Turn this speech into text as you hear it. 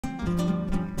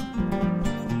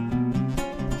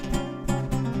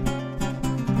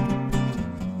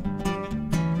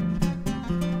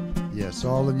So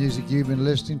all the music you've been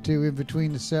listening to in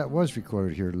between the set was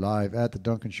recorded here live at the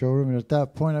Duncan Showroom. And at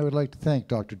that point, I would like to thank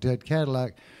Dr. Ted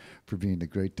Cadillac for being the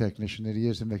great technician that he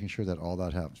is and making sure that all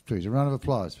that happens. Please, a round of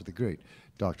applause for the great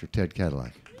Dr. Ted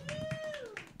Cadillac.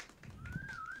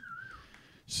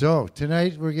 So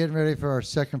tonight we're getting ready for our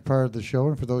second part of the show.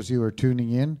 And for those of you who are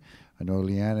tuning in, I know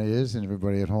Leanna is and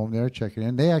everybody at home there checking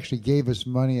in. They actually gave us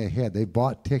money ahead. They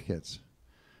bought tickets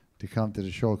to come to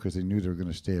the show because they knew they were going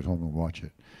to stay at home and watch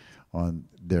it on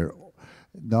their,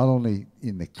 not only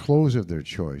in the clothes of their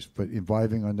choice, but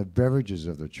imbibing on the beverages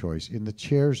of their choice, in the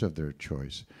chairs of their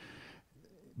choice,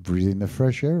 breathing the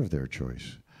fresh air of their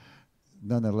choice.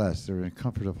 Nonetheless, they're in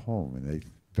comfort of home, and they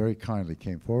very kindly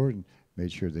came forward and made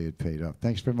sure they had paid up.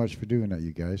 Thanks very much for doing that,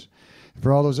 you guys.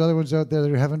 For all those other ones out there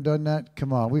that haven't done that,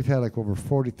 come on. We've had like over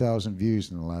 40,000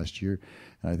 views in the last year,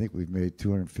 and I think we've made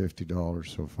 $250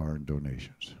 so far in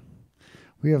donations.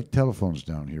 We have telephones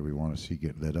down here we want to see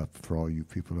get lit up for all you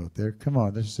people out there. Come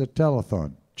on, this is a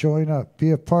telethon. Join up.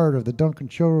 Be a part of the Duncan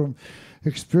Showroom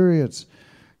experience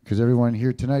because everyone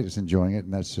here tonight is enjoying it,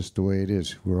 and that's just the way it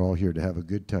is. We're all here to have a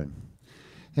good time.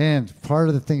 And part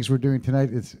of the things we're doing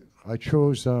tonight is I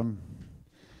chose tonight.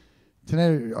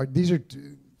 These are,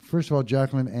 first of all,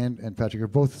 Jacqueline and Patrick are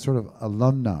both sort of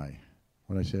alumni.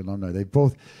 When I say alumni, they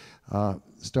both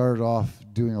started off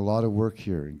doing a lot of work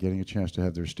here and getting a chance to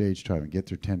have their stage time and get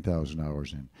their 10,000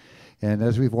 hours in. And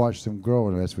as we've watched them grow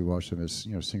and as we watch them as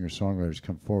singer-songwriters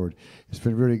come forward, it's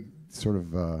been really sort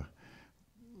of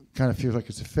kind of feels like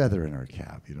it's a feather in our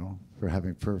cap, for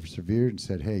having persevered and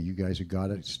said, hey, you guys have got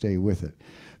it, stay with it.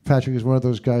 Patrick is one of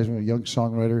those guys, a young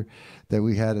songwriter that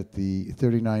we had at the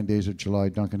 39 Days of July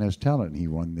Duncan Has Talent, and he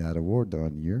won that award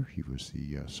that year. He was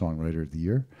the Songwriter of the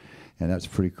Year. And that's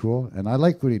pretty cool. And I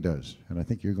like what he does. And I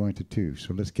think you're going to too.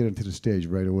 So let's get him to the stage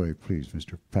right away, please,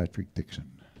 Mr. Patrick Dixon.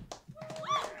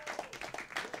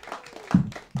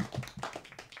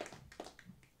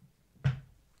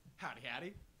 Howdy,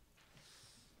 howdy.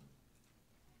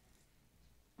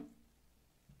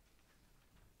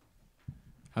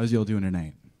 How's y'all doing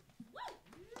tonight?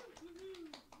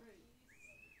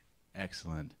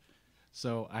 Excellent.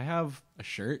 So I have a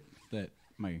shirt that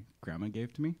my grandma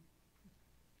gave to me.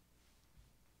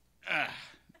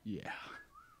 Yeah.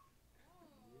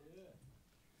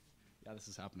 Yeah, this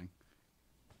is happening.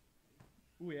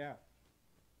 Oh, yeah.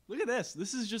 Look at this.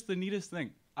 This is just the neatest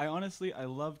thing. I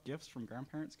love gifts from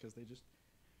grandparents because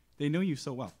they know you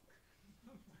so well.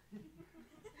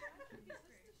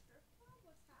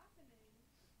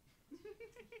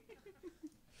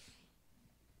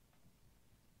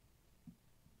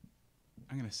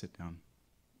 I'm going to sit down.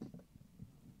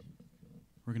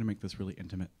 We're going to make this really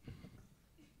intimate.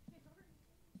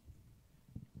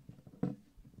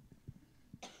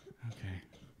 Okay.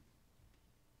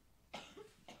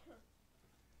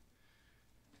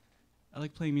 I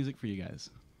like playing music for you guys,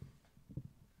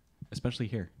 especially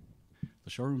here. The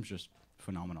showroom's just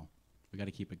phenomenal. We got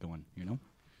to keep it going,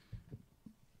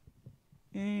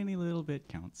 Any little bit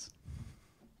counts.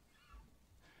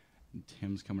 And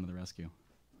Tim's coming to the rescue.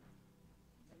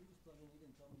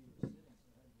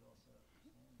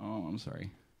 Oh, I'm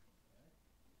sorry.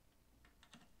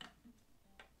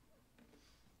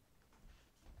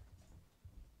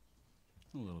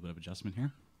 A little bit of adjustment here.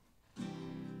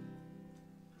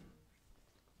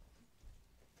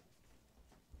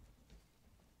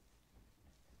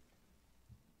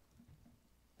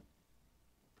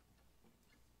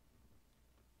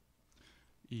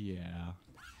 Yeah.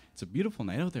 It's a beautiful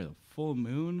night out there. The full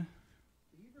moon.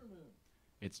 Beaver moon.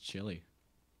 It's chilly.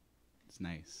 It's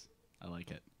nice. I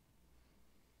like it.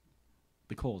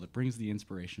 The cold, it brings the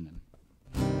inspiration in.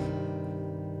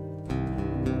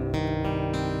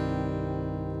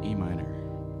 E minor.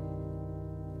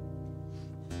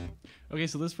 Okay,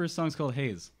 so this first song's called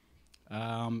Haze.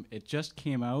 It just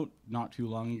came out not too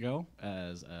long ago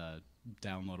as a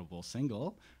downloadable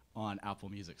single on Apple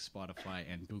Music, Spotify,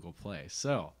 and Google Play.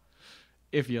 So,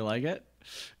 if you like it,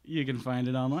 you can find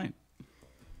it online.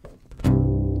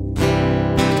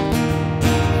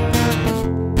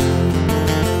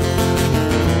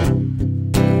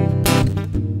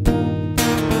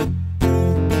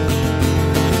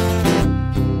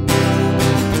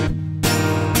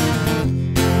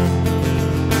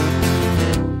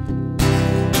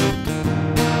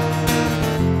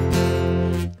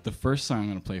 The first song I'm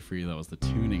going to play for you, though, is the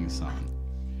tuning song.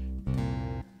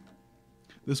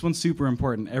 This one's super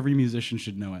important. Every musician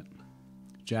should know it.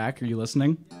 Jack, are you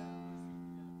listening?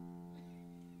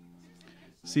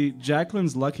 See,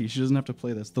 Jacqueline's lucky. She doesn't have to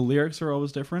play this. The lyrics are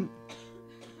always different.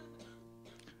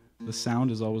 The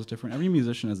sound is always different. Every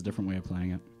musician has a different way of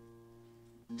playing it.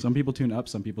 Some people tune up,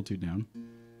 some people tune down.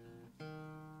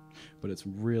 but it's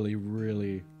really,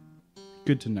 really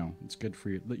good to know. It's good for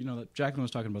you. You know, that Jacqueline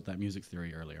was talking about that music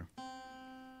theory earlier.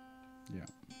 Yeah.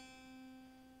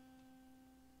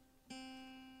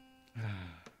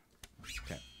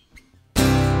 Okay.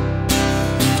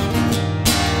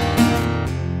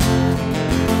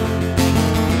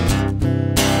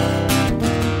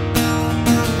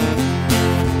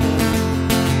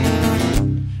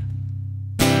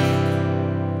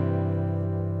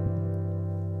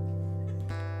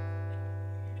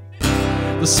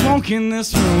 The smoke in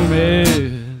this room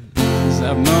is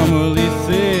abnormally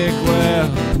thick. Well,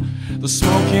 the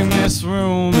smoke in this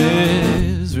room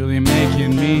is really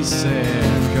making me sick.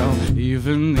 Oh,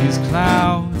 even these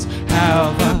clouds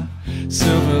have a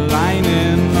silver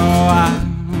lining. Oh,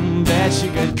 I bet you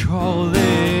could call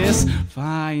this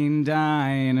fine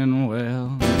dining.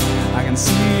 Well, I can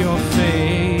see your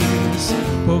face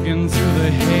poking through the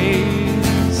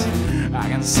haze. I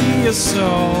can see your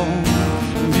soul,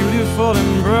 beautiful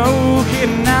and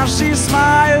broken. Now she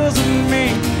smiles at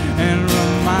me and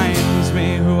reminds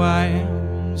me who I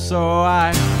am. So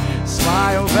I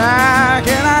smile back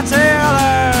and I tell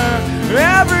her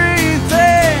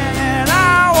everything. And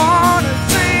I want to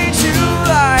treat you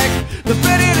like the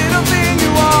pretty little thing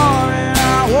you are. And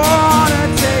I want to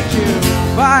take you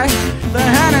by the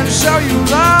hand and show you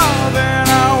love. And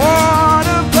I want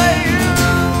to play you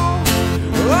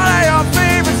all of your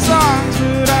favorite songs,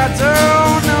 but I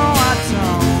don't know.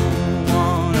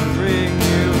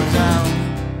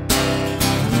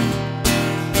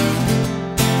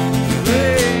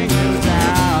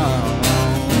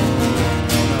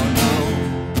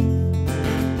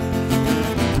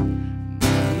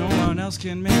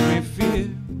 Can make me feel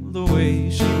the way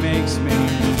she makes me.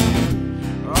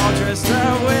 All dressed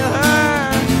up with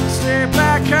her straight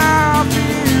back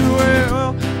coffee.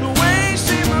 Well, the way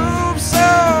she moves so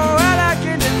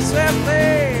elegant and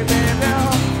swiftly, baby,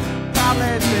 they'll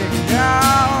probably think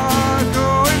you're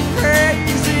going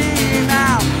crazy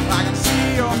now. I can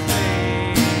see your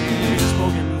face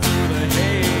poking through the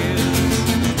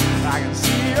haze. I can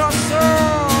see your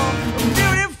soul,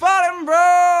 beautiful and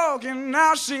broken.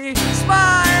 Now she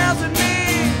smiles at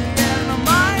me and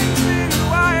reminds me who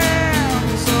I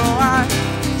am. So I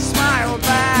smile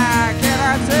back and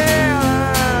I tell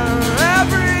her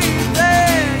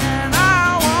everything. And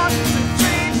I want to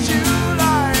treat you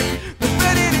like the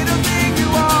pretty little thing you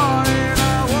are. And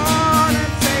I want to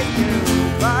take you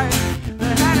by the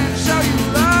hand and show you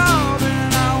love.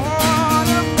 And I want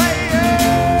to play you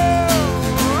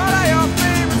all of your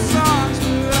favorite songs,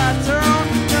 but I don't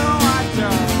know, I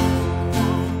don't.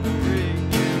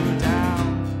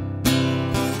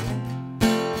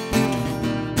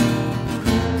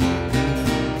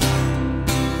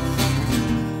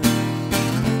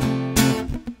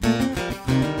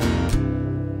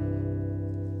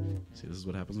 This is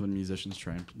what happens when musicians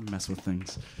try and mess with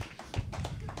things.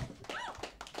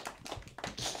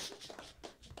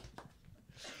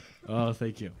 Oh,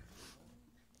 thank you.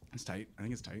 It's tight. I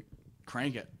think it's tight.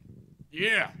 Crank it.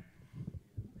 Yeah.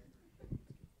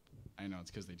 I know,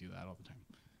 it's because they do that all the time.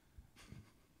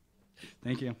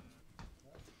 Thank you.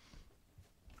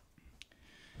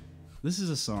 This is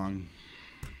a song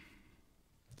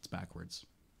that's backwards.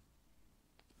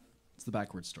 It's the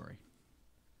backwards story.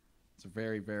 It's a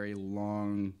very, very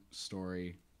long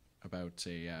story about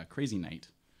a crazy night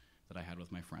that I had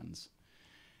with my friends.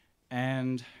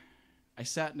 And I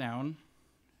sat down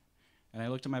and I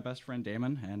looked at my best friend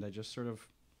Damon and I just sort of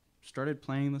started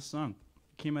playing this song.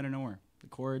 It came out of nowhere. The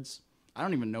chords, I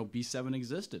don't even know B7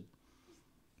 existed.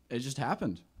 It just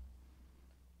happened.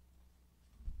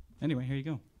 Anyway, here you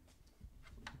go.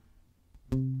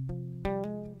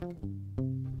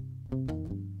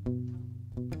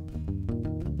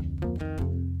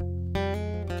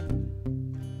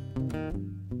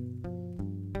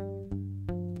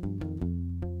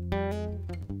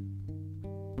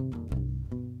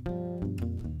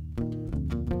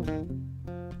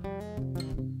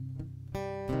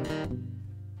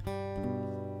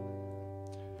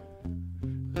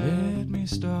 Let me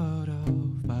start off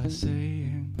by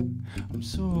saying I'm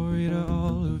sorry to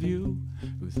all of you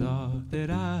who thought that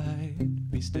I'd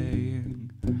be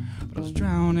staying. But I was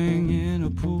drowning in a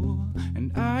pool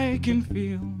and I can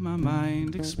feel my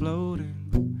mind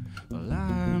exploding. Well,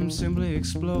 I'm simply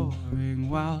exploring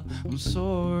while I'm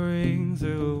soaring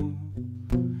through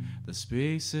the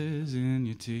spaces in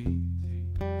your teeth.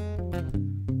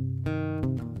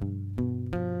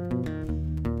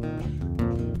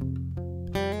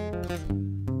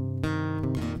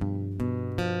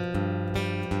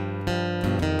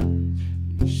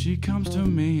 She comes to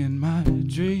me in my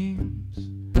dreams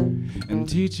and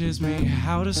teaches me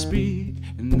how to speak,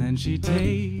 and then then she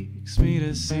takes me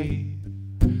to see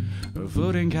a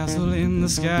floating castle in the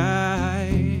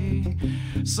sky,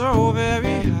 so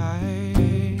very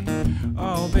high.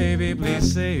 Oh baby,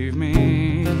 please save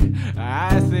me,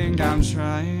 I think I'm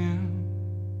trying.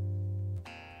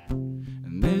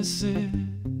 And this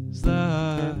is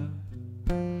the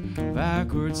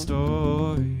backward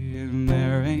story, and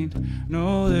there ain't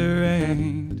no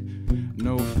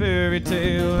fairy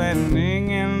tale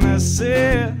ending, and this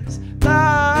is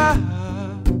the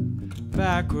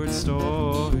backward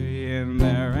story, and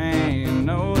there ain't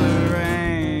no.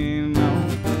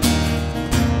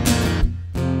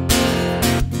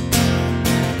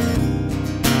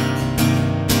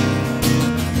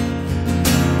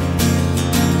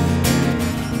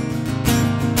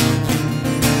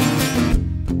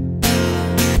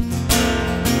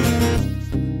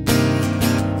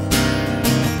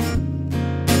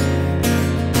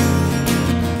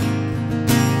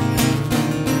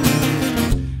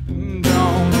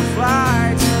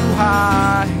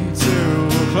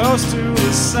 Close to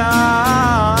the sun,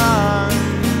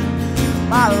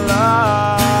 my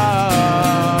love.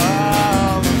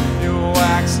 Your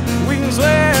wax wings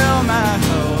will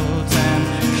melt and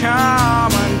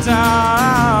come undone,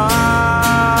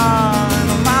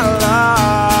 my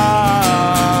love.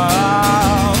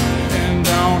 And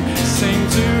don't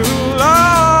sink too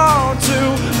low to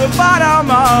the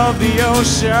bottom of the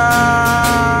ocean,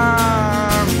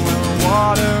 where the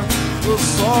water will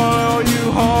soil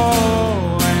you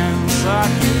whole,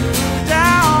 suck you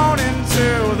down into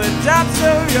the depths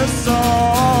of your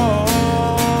soul,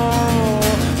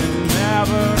 and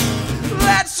never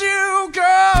let you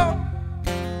go.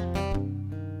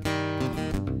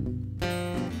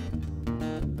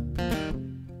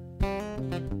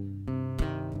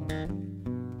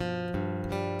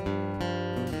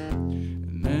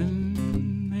 And then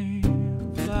they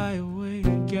fly away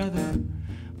together,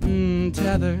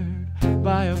 tethered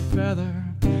by a feather,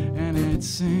 and it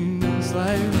sings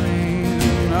like rain.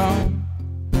 Oh,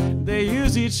 they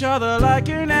use each other like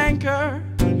an anchor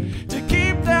to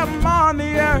keep them on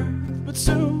the earth, but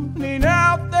soon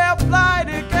enough they'll fly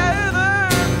together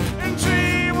and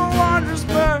dream a wondrous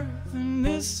birth. And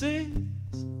this is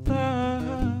the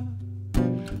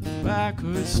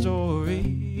backward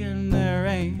story, and there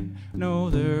ain't no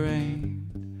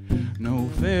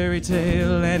fairy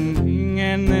tale ending,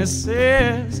 and this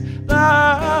is the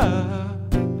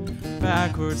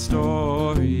backward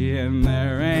story, and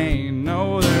there ain't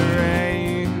no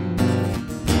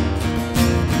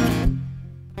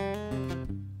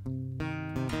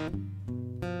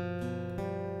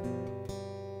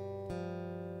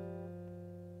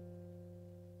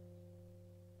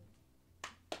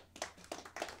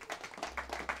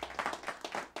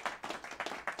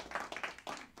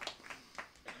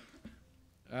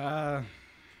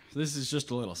This is just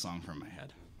a little song from my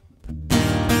head.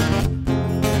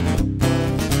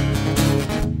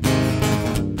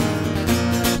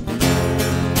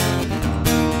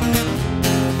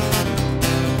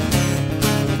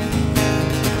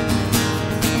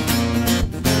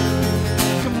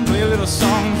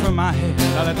 Song from my head.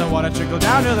 I let the water trickle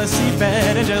down to the seabed,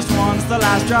 and just once the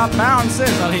last drop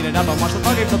bounces, I'll heat it up and watch the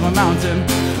bucket fill the mountain.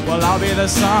 Well, I'll be the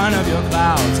sun of your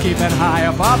clouds, keeping high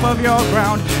up off of your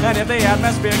ground. And if the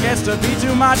atmosphere gets to be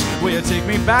too much, will you take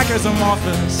me back as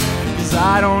amorphous? Cause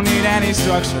I don't need any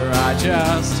structure, I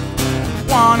just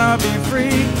wanna be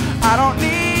free. I don't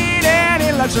need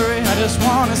any luxury, I just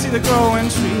wanna see the growing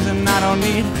trees. And I don't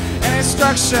need any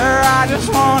structure, I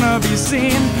just wanna be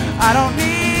seen. I don't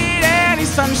need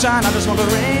sunshine, I just want the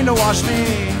rain to wash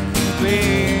me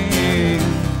clean.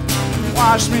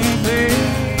 Wash me clean.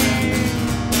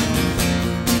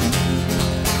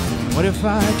 What if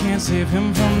I can't save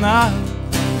him from the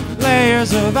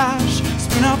layers of ash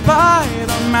spin up by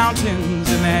the mountains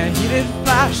in their heated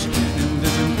flash? And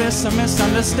isn't this a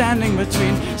misunderstanding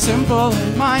between simple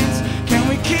minds? Can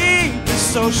we keep it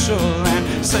social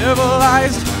and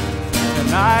civilized? And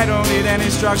I don't need any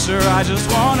structure, I just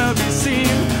wanna be seen.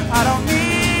 I don't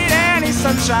need any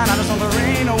sunshine, I just want the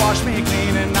rain to wash me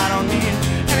clean. And I don't need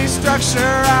any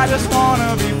structure, I just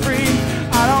wanna be free.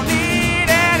 I don't need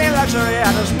any luxury,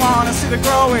 I just wanna see the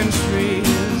growing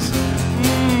trees.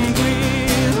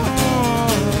 Please, oh.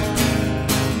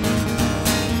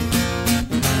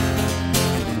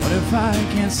 What if I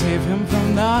can't save him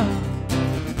from the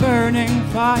burning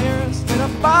fires lit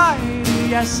up by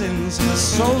the essence of the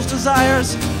soul's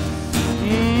desires?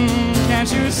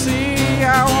 Can't you see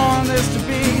I want this to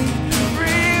be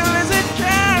real as it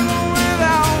can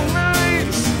without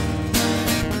release?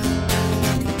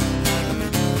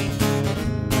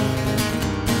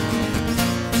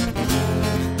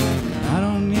 I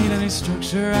don't need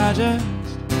I just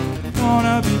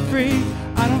wanna be free.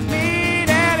 I don't need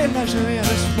any luxury, I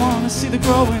just wanna see the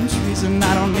growing trees. And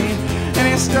I don't need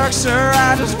any structure,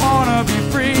 I just wanna be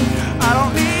free. I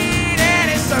don't need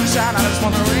any sunshine, I just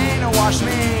want the rain to wash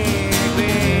me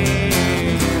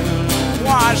clean.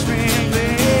 Wash me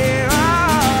clean.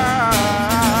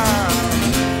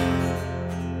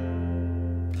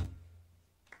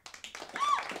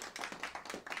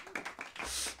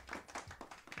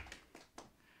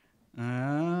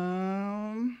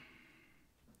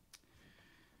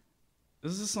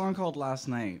 This is a song called Last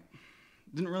Night.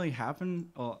 Didn't really happen.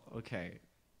 Oh, okay.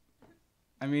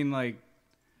 I mean, like,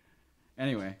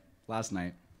 anyway, last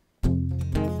night.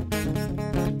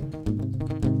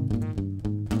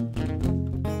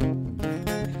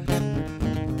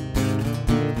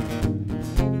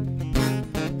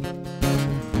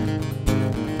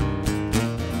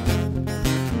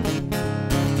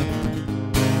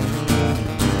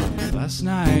 Last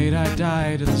night I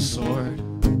died of the sword.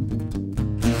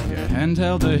 Your hand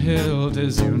held the hilt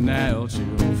as you knelt,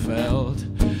 you felt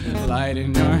light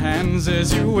in your hands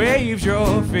as you waved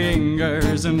your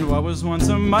fingers. And what was once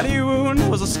a muddy wound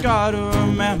was a scar to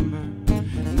remember.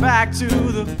 Back to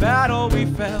the battle we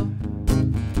fell.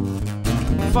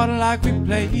 Fought like we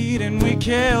played and we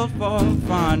killed for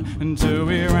fun, until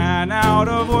we ran out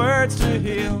of words to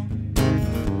heal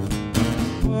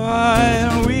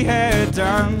what we had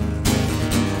done.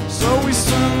 So we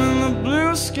swim in the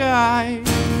blue skies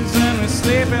and we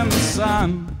sleep in the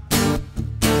sun.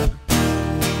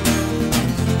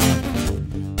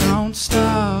 Don't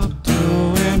stop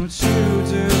doing what you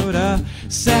do to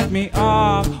set me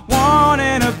off,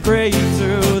 wanting to break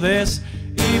through this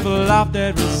evil life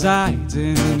that resides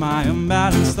in my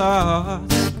unbalanced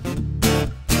thoughts.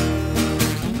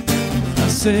 I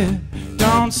said,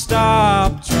 don't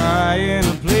stop trying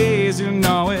to please. You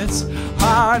know it's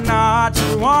hard not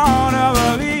to wanna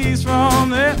release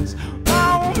from this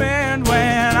moment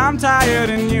when I'm tired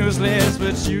and useless,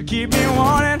 but you keep me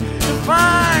wanting to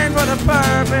find for the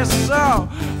purpose. So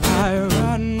I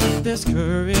run with this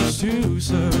courage to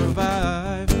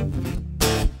survive.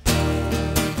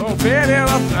 Oh, baby,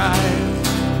 we'll thrive.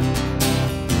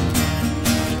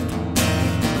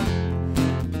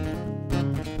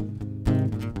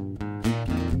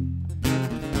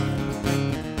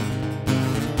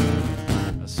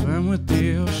 With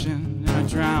the ocean, and I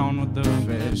drown with the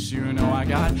fish. You know I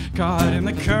got caught in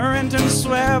the current and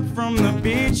swept from the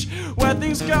beach, where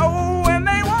things go when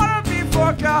they wanna be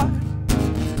forgot.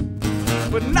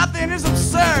 But nothing is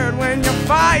absurd when you're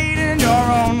fighting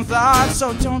your own thoughts.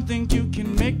 So don't think you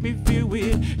can make me feel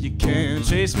weird. You can't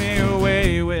chase me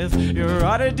away with your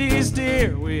oddities,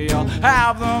 dear. We all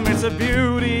have them, it's the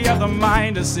beauty of the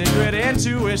mind, a secret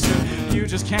intuition you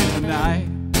just can't deny.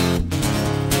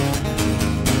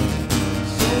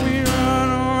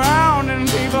 And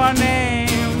leave our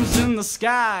names in the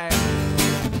sky.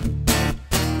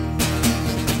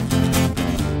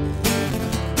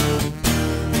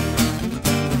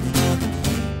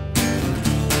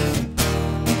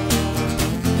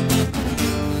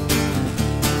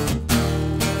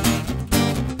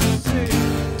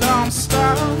 Don't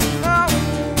stop,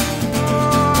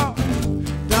 oh,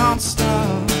 don't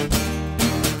stop,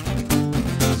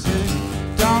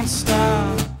 don't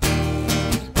stop.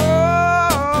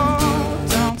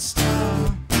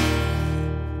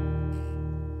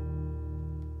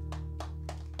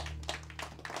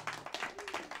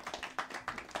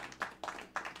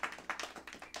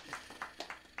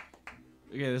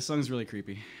 Okay, this song's really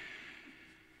creepy.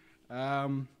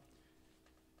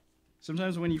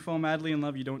 Sometimes when you fall madly in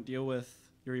love, you don't deal with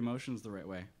your emotions the right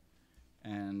way.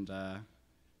 And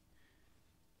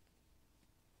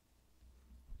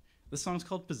this song's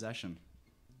called Possession.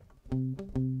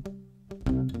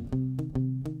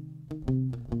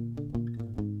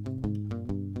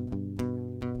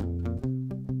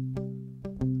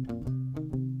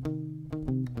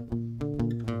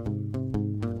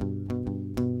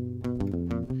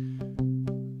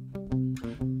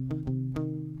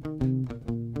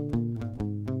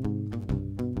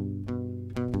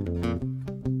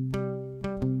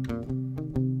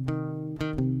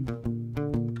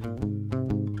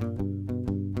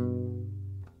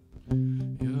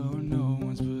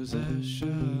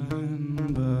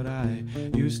 But I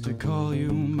used to call you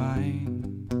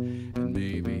mine. And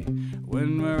maybe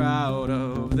when we're out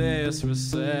of this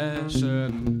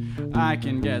recession, I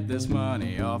can get this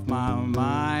money off my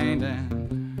mind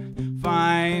and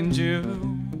find you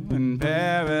in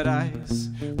paradise.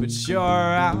 But you're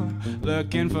out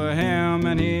looking for him,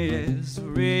 and he is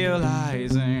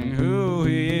realizing who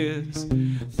he is.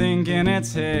 thinking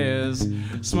it's his.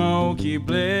 Smoky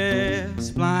bliss,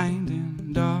 blinding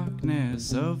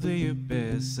darkness of the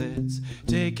abyss. It's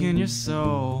taking your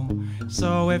soul.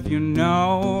 So if you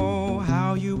know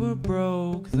how you were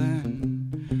broke,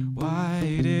 then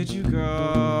why did you go?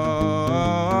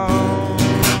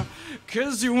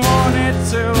 'Cause you wanted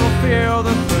to feel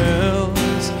the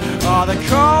thrills, or the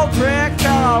cold prick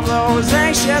of those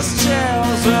anxious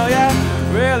chills. Will you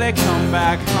really come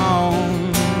back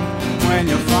home when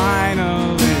you're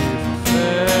finally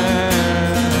fulfilled?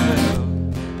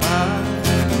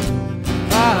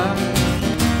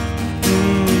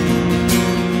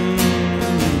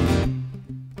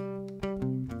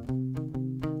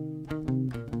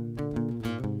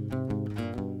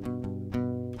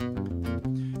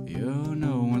 You're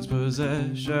no one's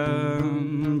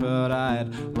possession, but I'd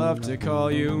love to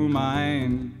call you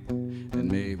mine.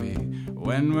 And maybe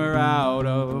when we're out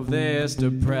of this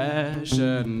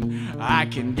depression, I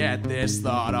can get this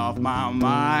thought off my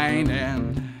mind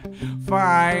and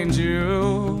find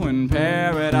you in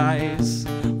paradise.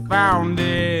 Found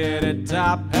it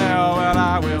atop hell, and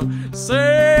I will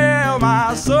sell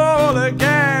my soul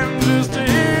again just to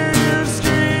hear you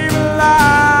scream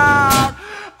aloud.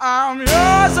 I'm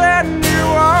yours and you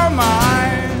are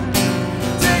mine.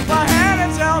 Take my hand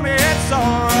and tell me it's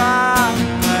alright.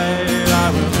 I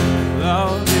will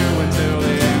love you until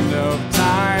the end of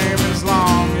time, as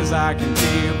long as I can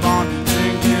keep on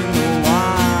drinking the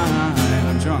wine.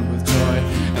 I'm drunk with joy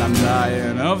and I'm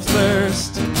dying of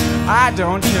thirst. I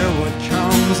don't care what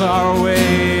comes our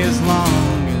way, as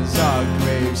long as our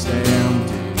graves stay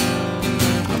empty.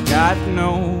 I've got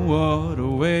no other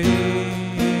way.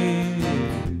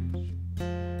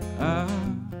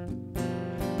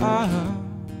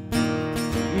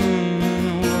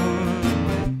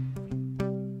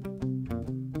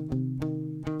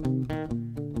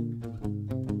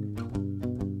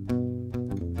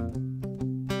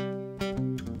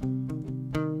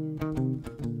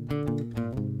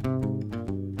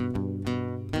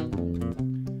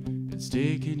 It's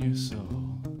taking your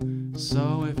soul.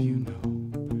 So if you know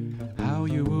how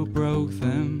you were broke,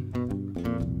 then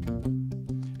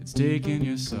it's taking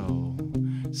your soul.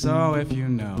 So if you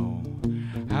know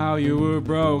how you were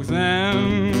broke,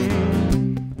 then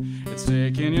it's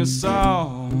taking your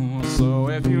soul. So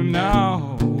if you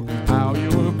know how you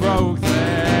were broke,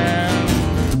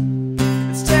 then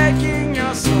it's taking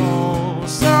your soul.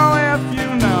 So if you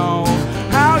know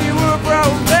how you were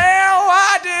broke, then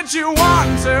why did you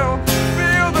want to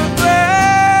feel the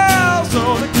thrill? So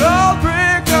the cold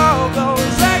prick of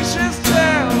those anxious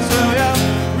chills. Will you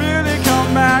really come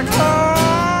back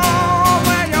home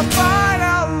when you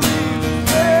finally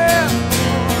feel?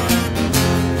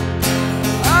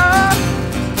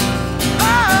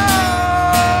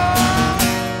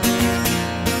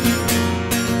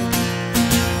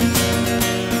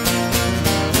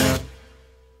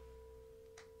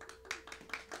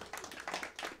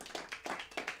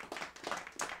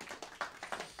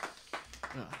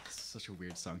 Oh, such a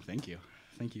weird song. Thank you.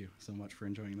 Thank you so much for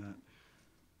enjoying that.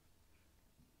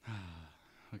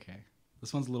 Okay.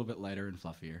 This one's a little bit lighter and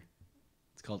fluffier.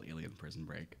 It's called Alien Prison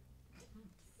Break.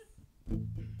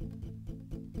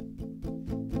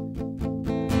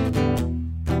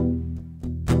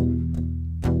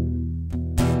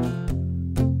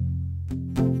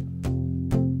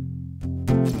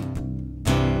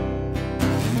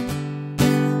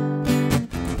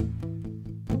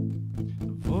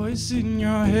 Voice in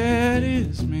your head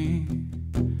is me.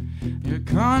 You're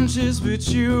conscious, but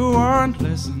you aren't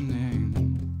listening.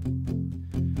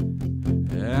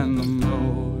 And the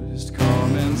most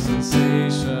common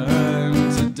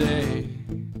sensation today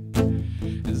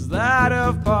is that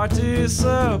of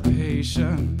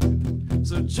participation.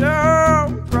 So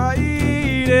jump right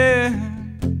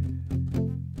in,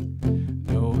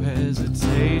 no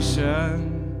hesitation.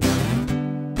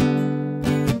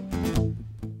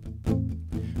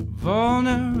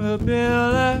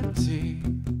 Vulnerability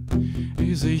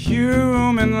is a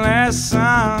human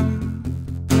lesson.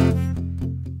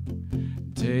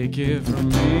 Take it from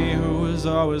me, who was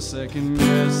always second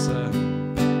guessing.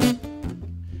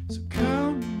 So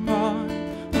come on,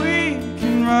 we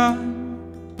can run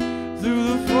through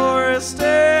the forest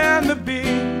and the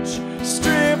beach,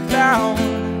 strip down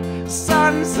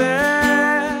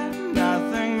sunset,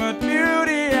 nothing but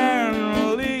beauty and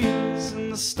release,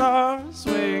 and the stars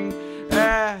swing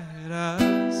at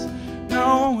us,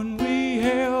 knowing we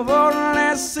have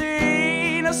only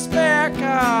seen a speck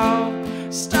of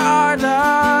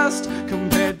stardust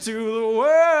compared to the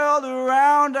world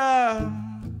around us.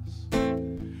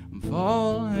 I'm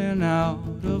falling out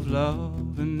of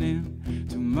love and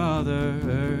into Mother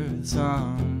Earth's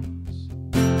arms.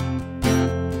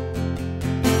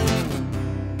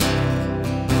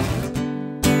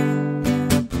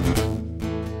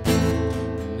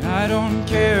 I don't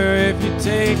care if you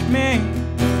take me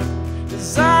to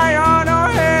Zion or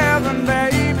heaven,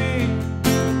 baby.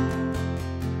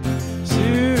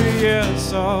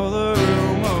 Serious, all the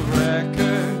room of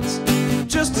records,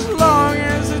 just as long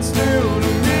as it's new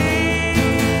to me.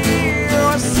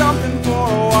 Or something for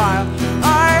a while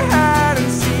I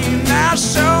hadn't seen. Now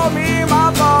show me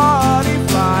my body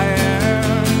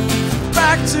flying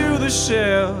back to the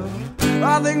shell.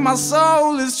 I think my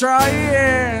soul is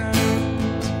trying to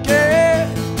get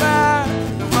back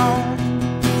home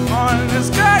on this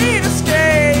great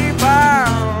escape.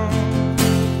 I'm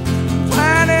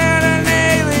planning an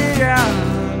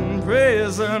alien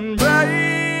prison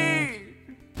break.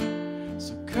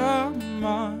 So come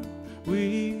on,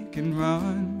 we can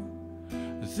run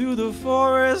through the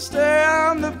forest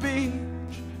and the beach,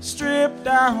 strip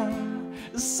down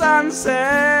the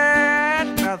sunset,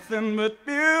 nothing but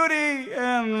beauty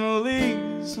and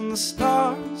release, and the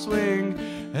stars swing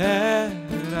at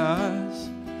us,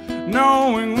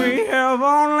 knowing we have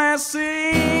only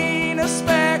seen a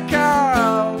speck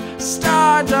of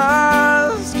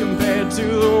stardust compared to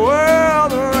the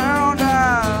world around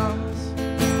us,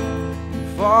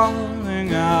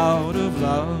 falling out of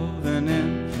love and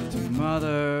into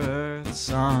Mother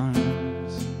Earth's arms.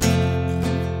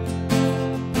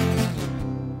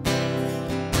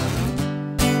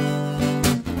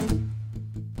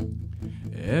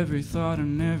 Every thought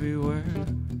and every word,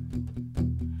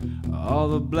 all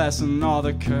the blessing, all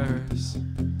the curse,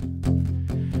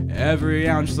 every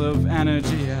ounce of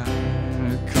energy,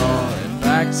 I call it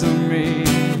back to me.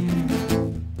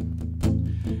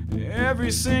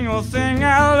 Every single thing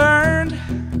I learned,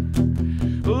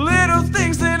 little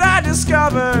things that I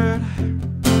discovered,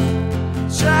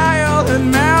 childhood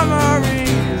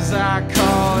memories, I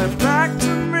call it back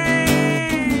to me.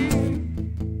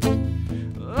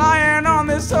 Lying on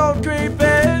this old great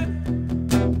bed,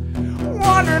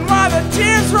 wondering why the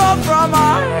tears roll from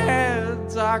our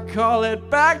heads, I call it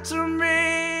back to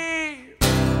me.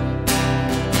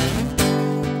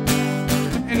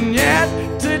 And yet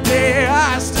today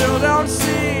I still don't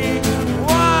see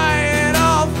why it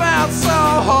all felt so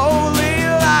holy,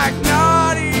 like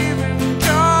not even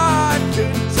God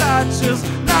could touch us,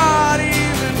 not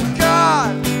even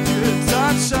God could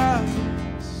touch us.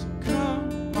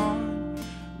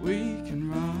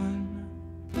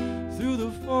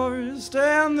 Forest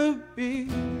and the beach,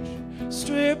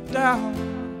 stripped down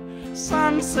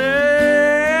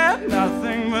sunset,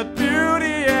 nothing but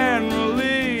beauty and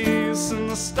release, and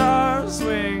the stars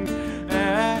swing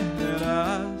at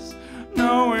us,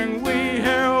 knowing we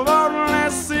have only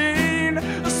seen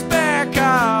a speck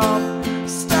of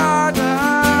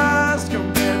stardust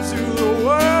compared to the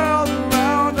world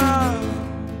around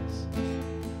us.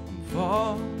 I'm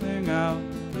falling out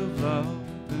of love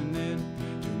and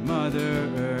into Mother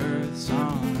Earth's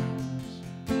arms.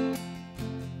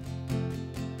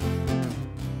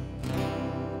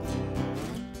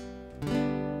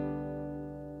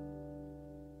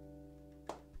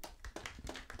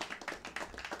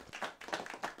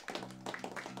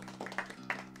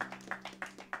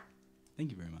 Thank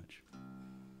you very much.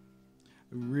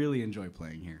 I really enjoy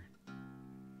playing here.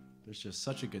 There's just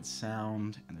such a good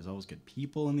sound, and there's always good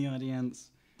people in the audience.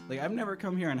 Like, I've never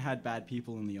come here and had bad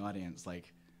people in the audience.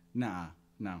 Like, nah,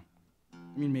 no.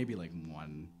 I mean, maybe like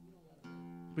one.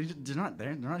 But they're not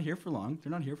there. They're not here for long.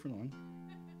 They're not here for long.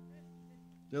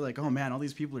 They're like, oh man, all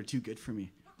these people are too good for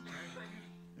me.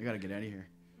 I gotta get out of here.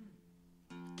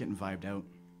 Getting vibed out.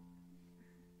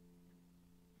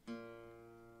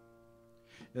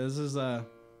 Yeah, this is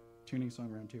tuning song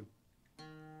round 2.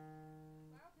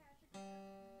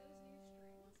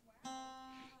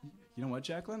 You know what,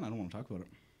 Jacqueline? I don't want to talk about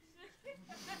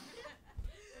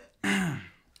it.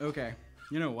 Okay.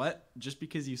 You know what? Just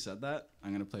because you said that, I'm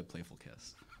going to play Playful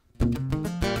Kiss.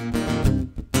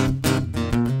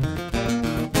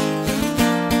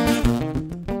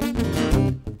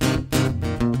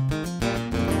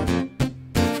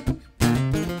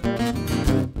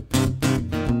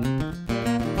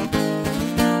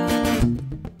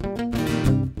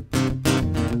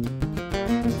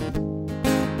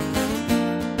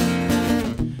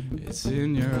 It's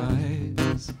in your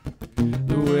eyes,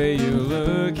 the way you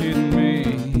look at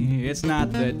me. It's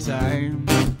not the time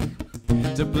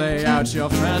to play out your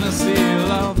fantasy,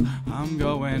 love. I'm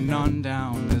going on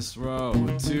down this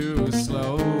road too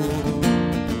slow.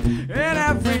 And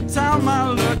every time I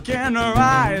look in her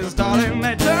eyes, darling,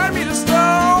 they turn me to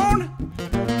stone.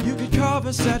 You could carve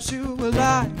a statue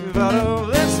alive out of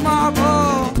this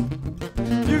marble.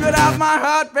 You could have my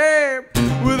heart, babe,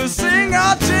 with a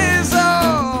single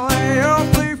chisel. Hey, your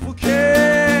playful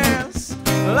kiss,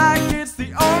 like it's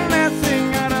the only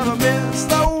thing I'd ever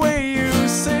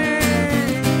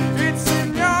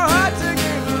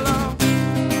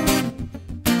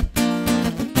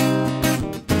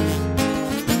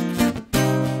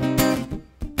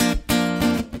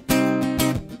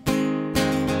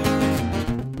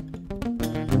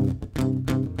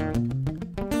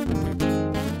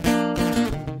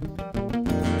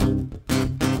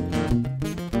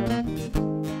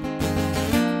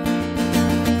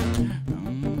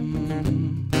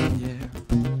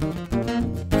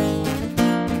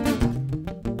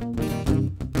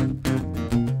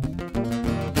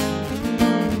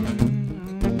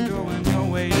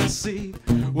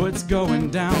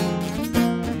down.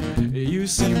 You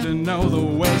seem to know the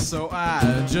way, so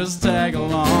I just tag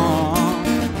along.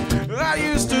 I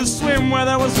used to swim where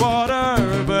there was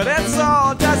water, but it's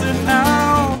all desert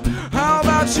now. How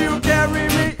about you carry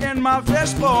me in my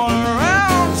fishbowl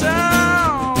around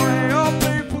town? Your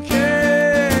playful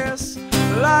kiss,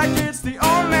 like it's the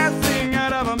only thing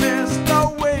I'd ever miss. The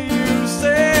way you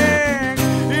sing,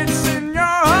 it's in your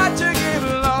heart to give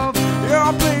love.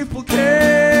 Your playful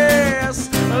kiss,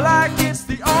 like it's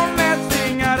the only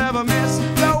thing I'd ever miss.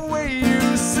 The way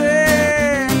you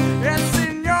sing, it's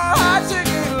in your heart to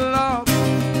give love.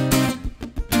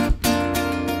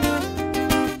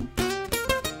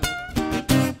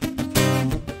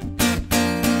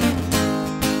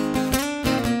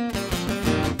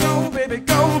 Go, baby,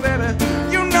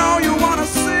 you know you wanna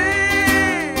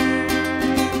sing.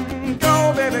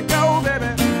 Go, baby,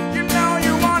 you know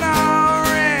you wanna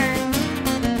ring.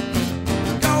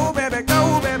 Go, baby,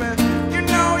 you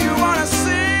know you wanna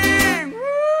sing.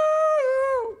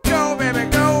 Woo! Go, baby,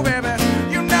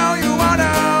 you know you wanna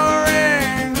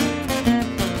ring.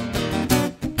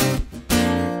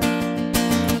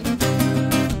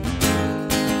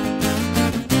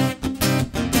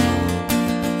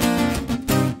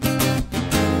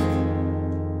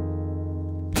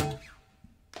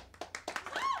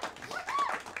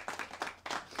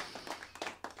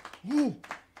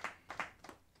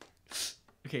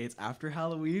 Okay, it's after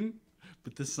Halloween,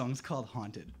 but this song's called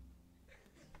Haunted.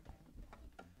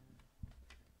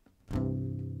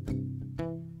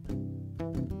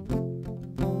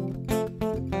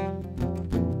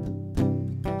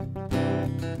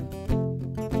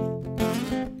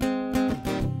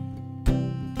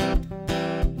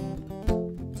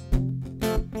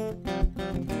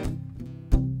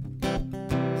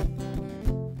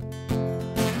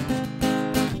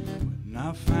 When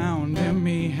I found him,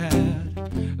 he had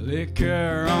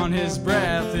liquor on his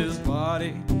breath, his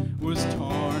body was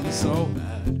torn so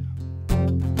bad.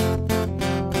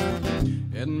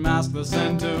 It masked the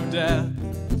scent of death,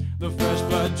 the fresh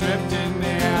blood dripped in the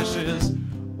ashes.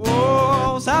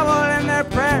 Wolves howl in their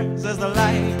prayers as the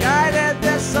light guided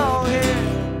their soul here.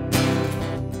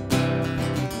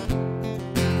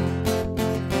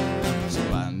 So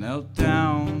I knelt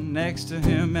down next to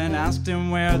him and asked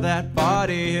him where that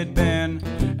body had been,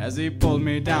 as he pulled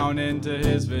me down into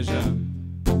his vision.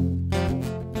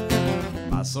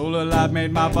 My soul alive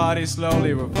made my body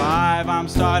slowly revive. I'm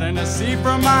starting to see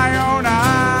from my own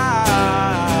eyes.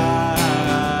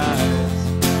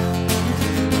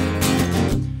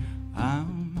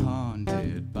 I'm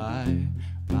haunted by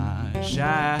my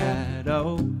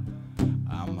shadow.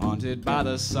 I'm haunted by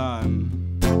the sun.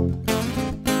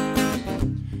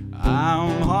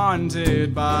 I'm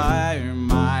haunted by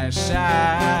my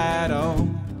shadow.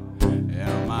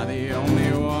 Am I the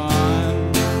only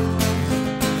one?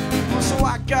 So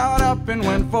I got up and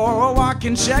went for a walk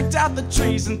and checked out the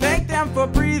trees and thanked them for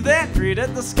breathing.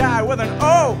 Greeted the sky with an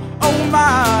oh, oh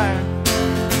my.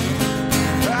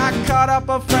 I caught up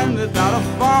a friend without a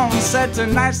phone, said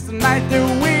tonight's the night that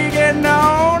we get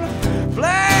known.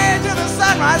 Played till the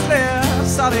sunrise lit,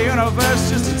 saw the universe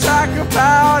just to talk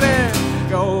about it.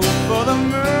 Go for the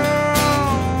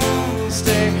moon,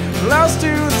 stay close to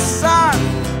the sun.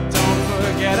 Don't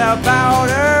forget about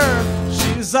her,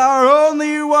 she's our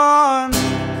only one.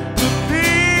 The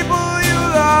people you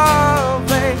love,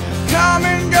 they come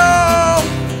and go,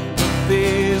 but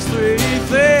these three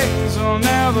things will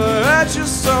never hurt your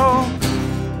soul.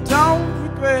 Don't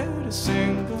regret a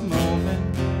single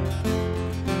moment,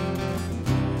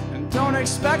 and don't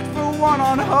expect for one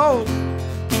on hold.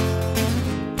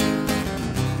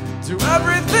 Do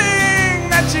everything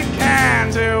that you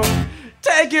can to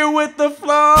take it with the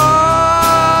flow.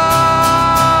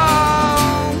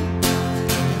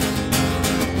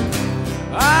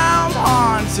 I'm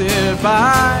haunted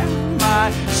by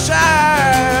my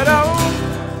shadow.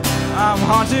 I'm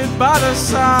haunted by the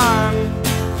sun.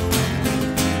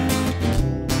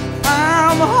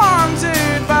 I'm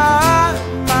haunted by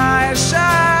my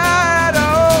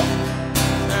shadow.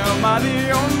 Am I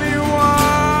the only one?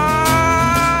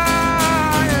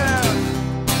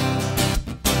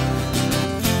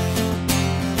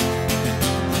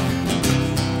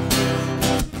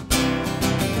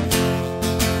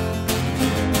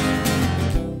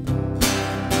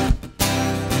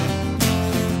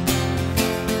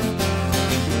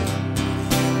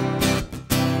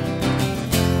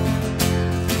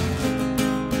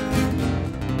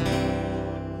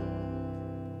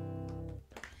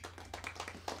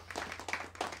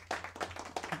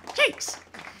 Cheeks.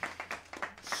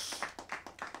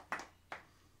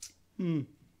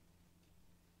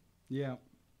 Yeah.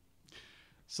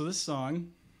 So this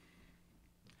song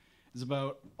It's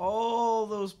about all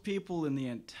those people in the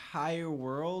entire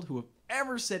world who have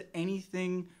ever said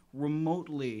anything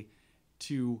remotely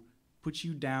to put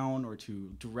you down or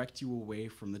to direct you away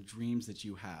from the dreams that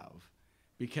you have.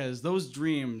 Because those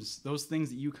dreams, those things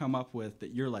that you come up with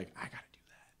that you're like, I gotta do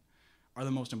that, are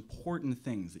the most important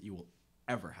things that you will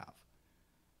ever have.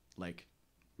 Like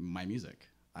my music.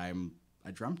 I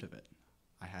dreamt of it.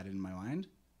 I had it in my mind.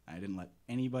 I didn't let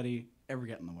anybody ever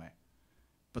get in the way.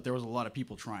 But there was a lot of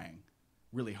people trying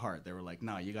really hard. They were like,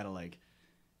 no, you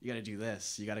gotta do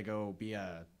this. You gotta go be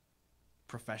a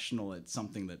professional at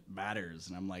something that matters.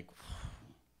 And I'm like,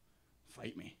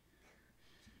 fight me.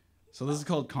 So this is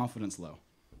called Confidence Low.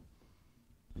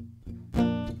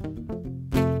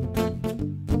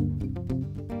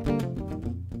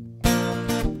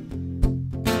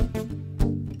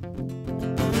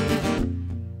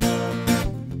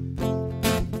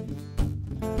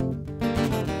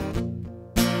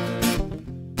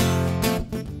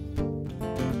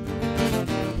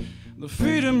 The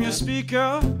freedom you speak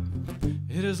of,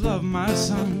 it is love, my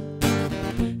son.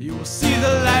 You will see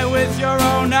the light with your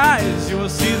own eyes, you will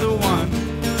see the one.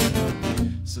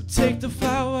 So take the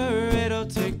flower, it'll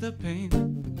take the pain.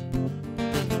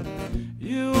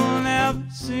 You will never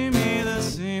see me the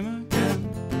same again.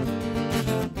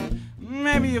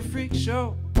 Maybe a freak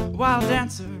show, wild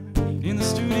dancer in the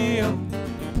studio.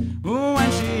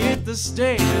 When she hit the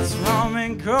stage, it's rum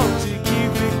and coke to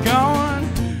keep it going.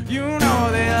 You know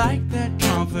they like that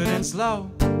confidence low.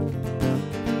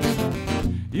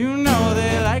 You know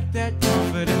they like that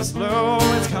confidence low.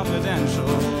 It's confidential.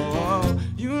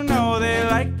 You know they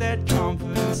like that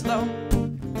confidence low.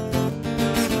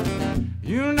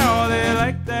 You know they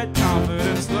like that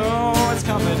confidence low. It's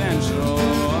confidential.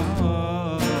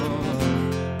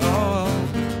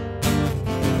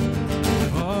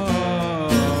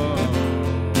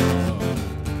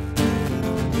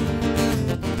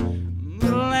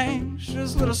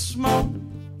 Little smoke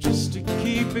just to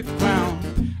keep it ground.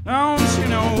 Don't you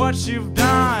know what you've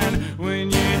done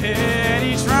when you hit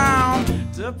each round?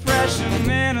 Depression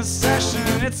in a session,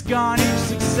 it's gone each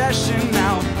succession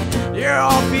now. You'll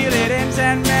all feel it in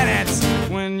 10 minutes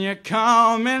when you're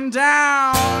coming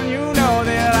down. You know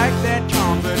they like that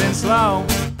confidence low.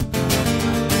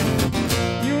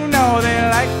 You know they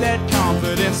like that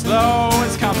confidence low.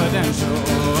 It's confidential.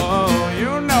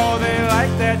 You know they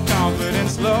like that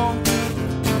confidence low.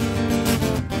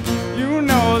 You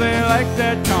know they like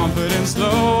that confidence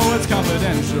low. It's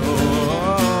confidential.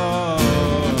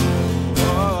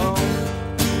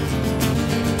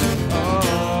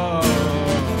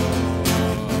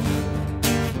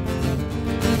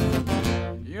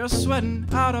 You're sweating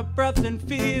out of breath and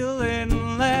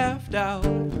feeling left out.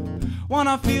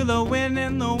 Wanna feel the wind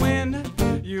in the wind?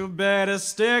 You better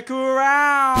stick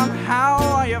around. How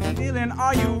are you feeling?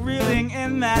 Are you reeling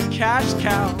in that cash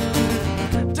cow?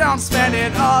 Don't spend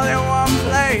it all in one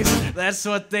place, that's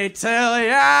what they tell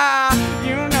ya.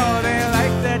 You know they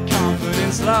like that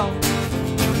confidence low.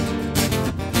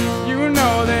 You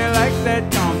know they like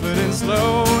that confidence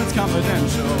low. It's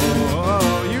confidential.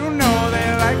 You know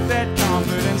they like that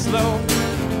confidence low.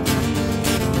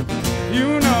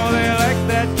 You know they like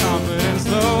that confidence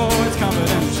low. It's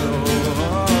confidential.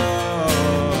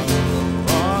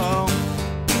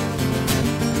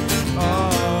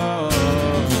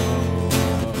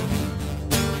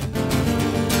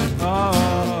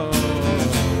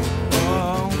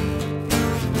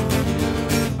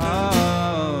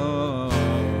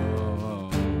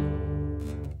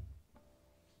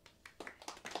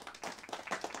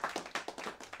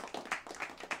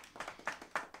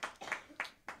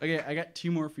 Okay, I got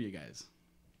 2 more for you guys.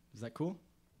 Is that cool?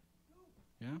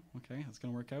 Yeah? Okay, that's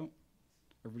gonna work out.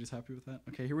 Everybody's happy with that?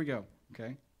 Okay, here we go.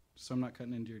 Okay? So I'm not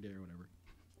cutting into your day or whatever.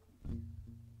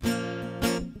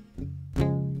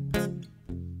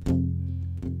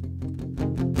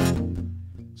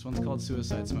 This one's called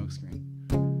Suicide Smokescreen.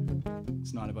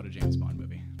 It's not about a James Bond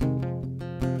movie.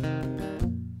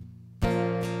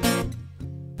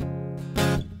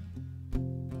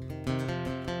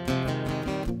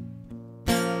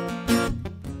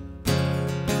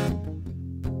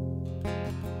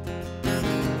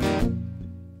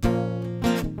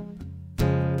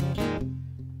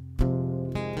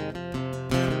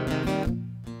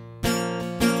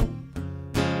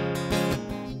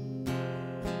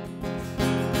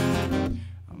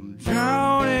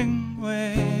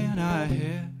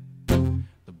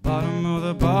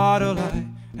 Bottle, I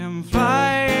am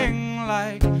flying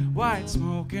like white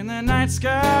smoke in the night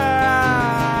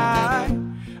sky.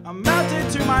 I'm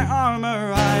melted to my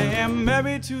armor, I am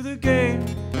married to the game.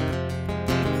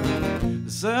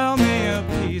 sell me a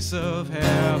piece of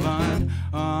heaven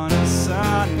on a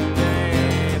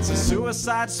Sunday. It's a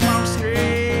suicide smoke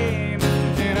scream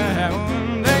in a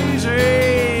heavenly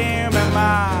dream. Am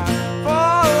I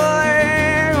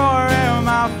falling or am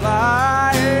I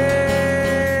flying?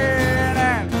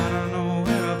 And I don't know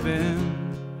where I've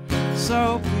been,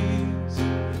 so please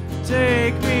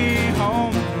take me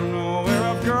home. I don't know where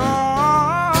I've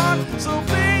gone, so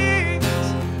please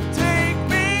take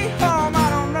me home. I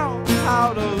don't know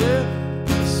how to live,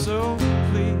 so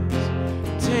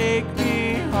please take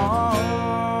me home.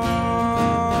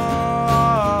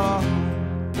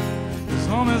 'Cause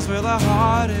home is where the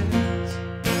heart is.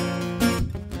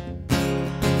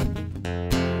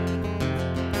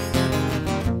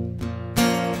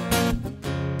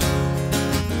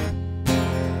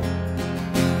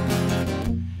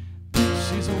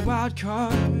 She's a wild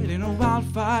card in a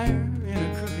wildfire, in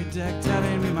a crooked deck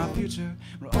telling me my future.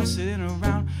 We're all sitting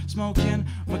around smoking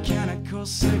mechanical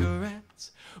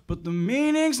cigarettes, but the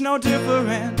meaning's no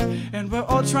different, and we're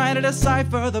all trying to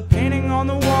decipher the painting on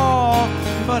the wall,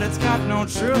 but it's got no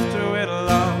truth to it,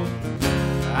 love.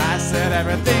 I said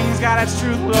everything's got its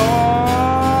truth,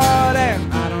 Lord,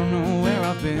 and I don't know where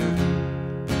I've been,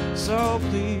 so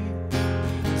please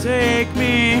take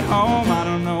me home. I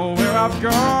don't know where I've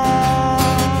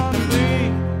gone,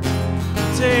 please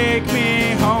take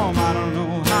me home. I don't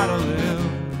know how to live,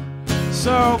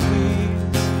 so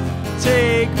please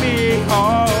take me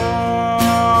home.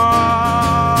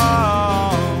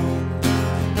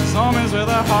 'Cause home is where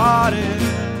the heart is.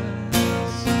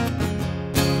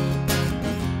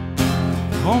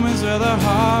 Home is where the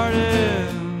heart is.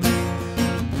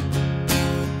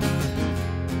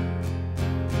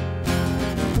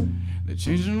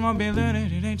 Changing what we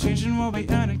learning, it ain't changing what we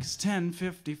earning. 'Cause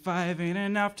 10:55 ain't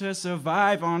enough to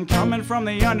survive on. Coming from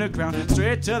the underground,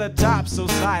 straight to the top. So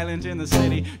silent in the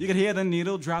city, you can hear the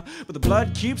needle drop. But the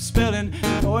blood keeps spilling,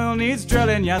 the oil needs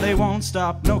drilling. Yeah, they won't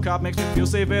stop, no cop makes me feel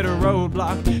safe at a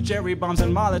roadblock. Cherry bombs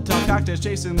and Molotov cocktails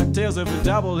chasing the tails of a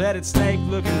double-headed snake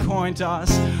looking coin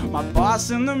toss. My boss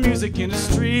in the music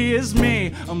industry is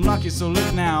me. I'm lucky, so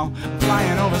look now, I'm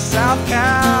flying over South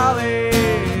Cali.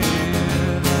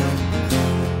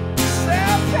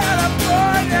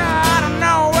 California, I don't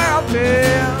know where I've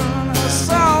been,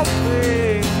 so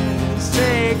please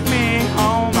take me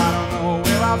home. I don't know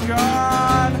where I've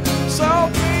gone, so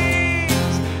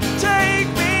please take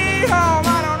me home.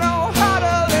 I don't know how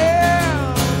to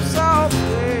live, so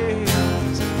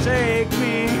please take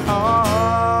me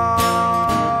home.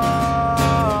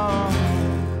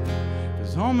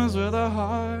 'Cause home is where the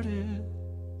heart is.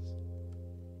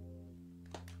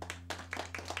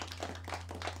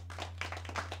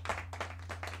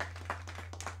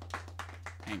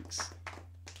 Thanks.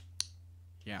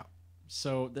 Yeah.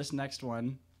 So this next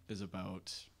one is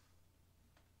about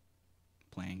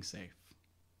playing safe.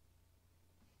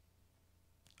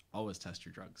 Always test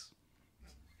your drugs.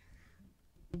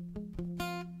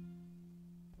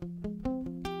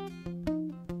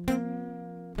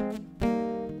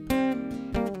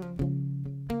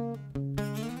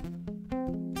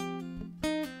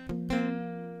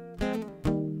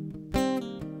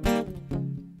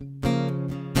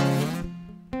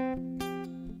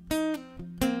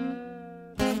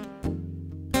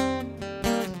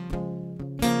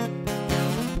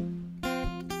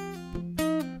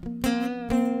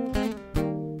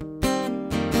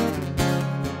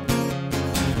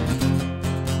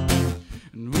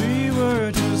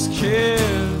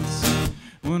 Kids,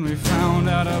 when we found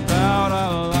out about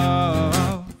our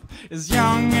love, as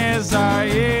young as our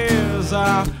years,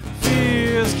 our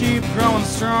fears keep growing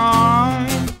strong.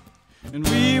 And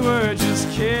we were just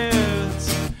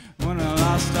kids when we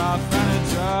lost our friend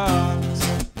to drugs,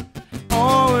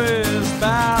 always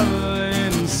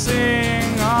battling and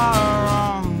seeing our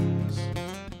wrongs.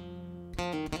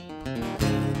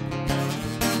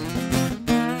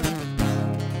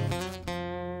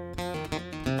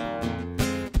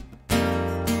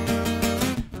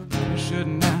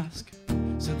 Shouldn't ask,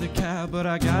 said the cab, but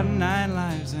I got 9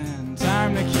 lives and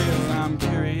time to kill. I'm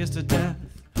curious to death,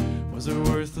 was it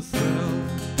worth the thrill?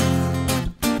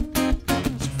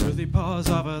 So further pause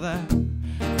over that,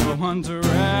 no one to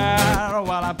rat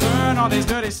while I burn all these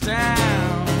dirty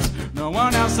stamps. No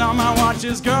one else on my watch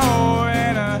is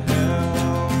going to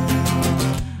hell.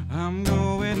 I'm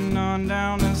going on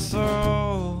down this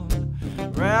old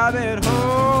rabbit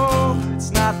hole.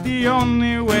 It's not the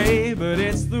only way, but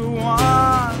it's the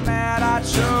one that I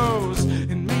chose.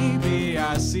 And maybe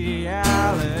I see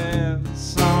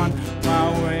Alice on my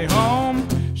way home.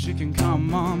 She can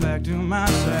come on back to my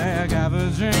shack, have a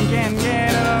drink and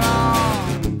get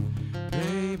along,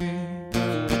 baby.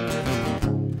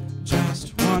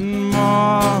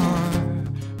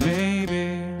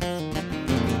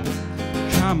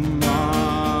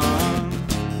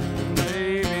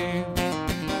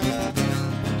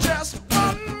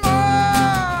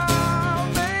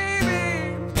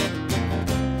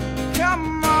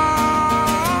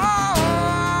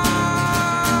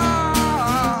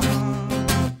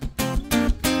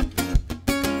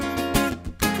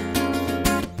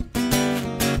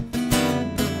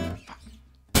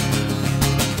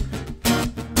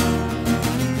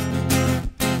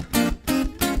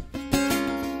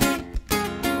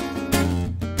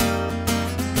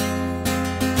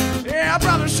 I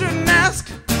probably shouldn't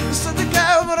ask. Said the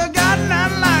guy would have got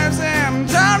 9 lives and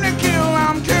time to kill.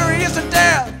 I'm curious to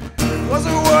death. Was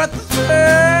it worth the thrill?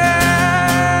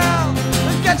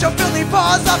 Get your filthy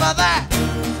paws off of that.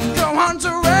 Go hunt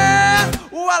around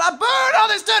while I burn all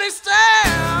this dirty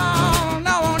style.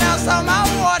 No one else on my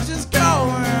watch is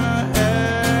going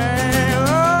ahead.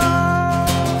 Oh,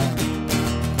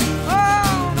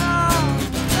 oh no,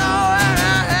 going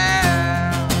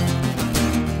ahead.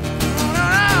 Oh,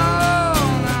 no,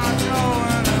 not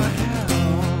going ahead.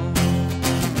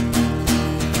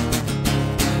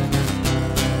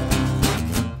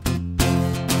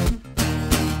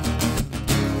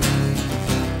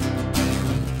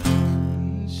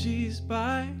 She's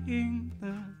buying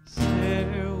the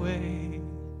stairway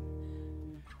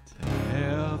to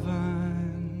heaven.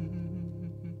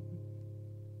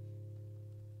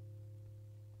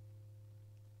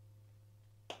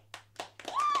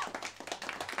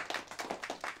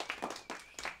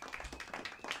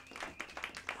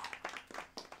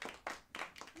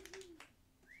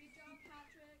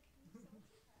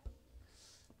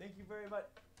 Thank you very much.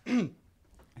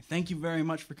 Thank you very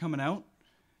much for coming out.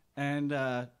 And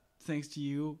thanks to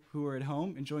you who are at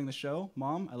home enjoying the show.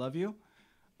 Mom, I love you.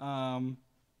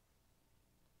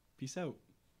 Peace out.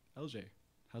 LJ,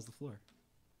 how's the floor?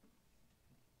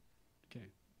 Okay,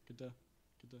 good to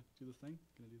do the thing?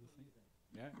 Gonna do the thing?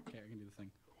 Yeah, okay, I can do the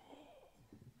thing.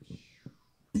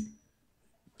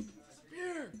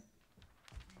 Disappear!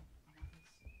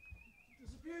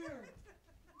 Disappear!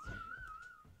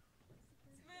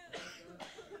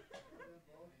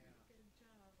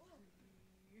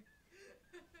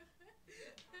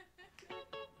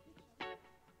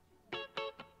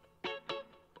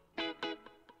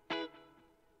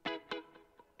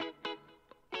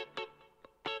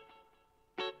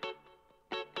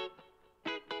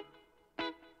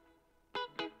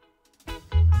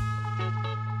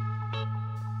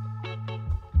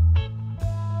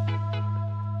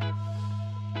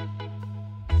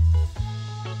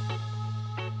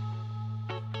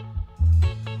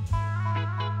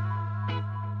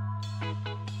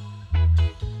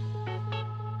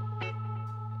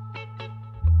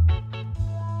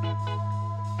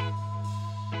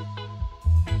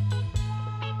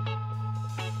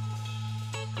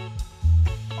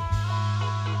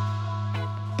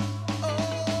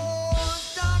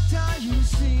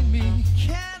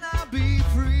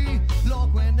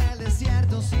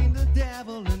 Sin the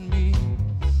devil in me.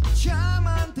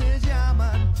 Llaman, te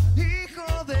llaman,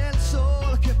 hijo del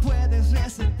sol, que puedes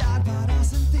recetar para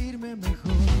sentirme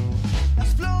mejor.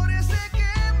 Las flores se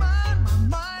queman,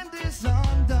 my mind is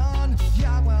undone. Y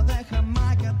agua de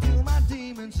Jamaica till my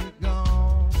demons are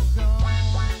gone, gone,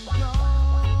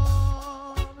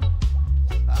 gone.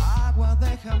 Agua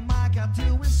de Jamaica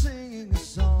till we're singing a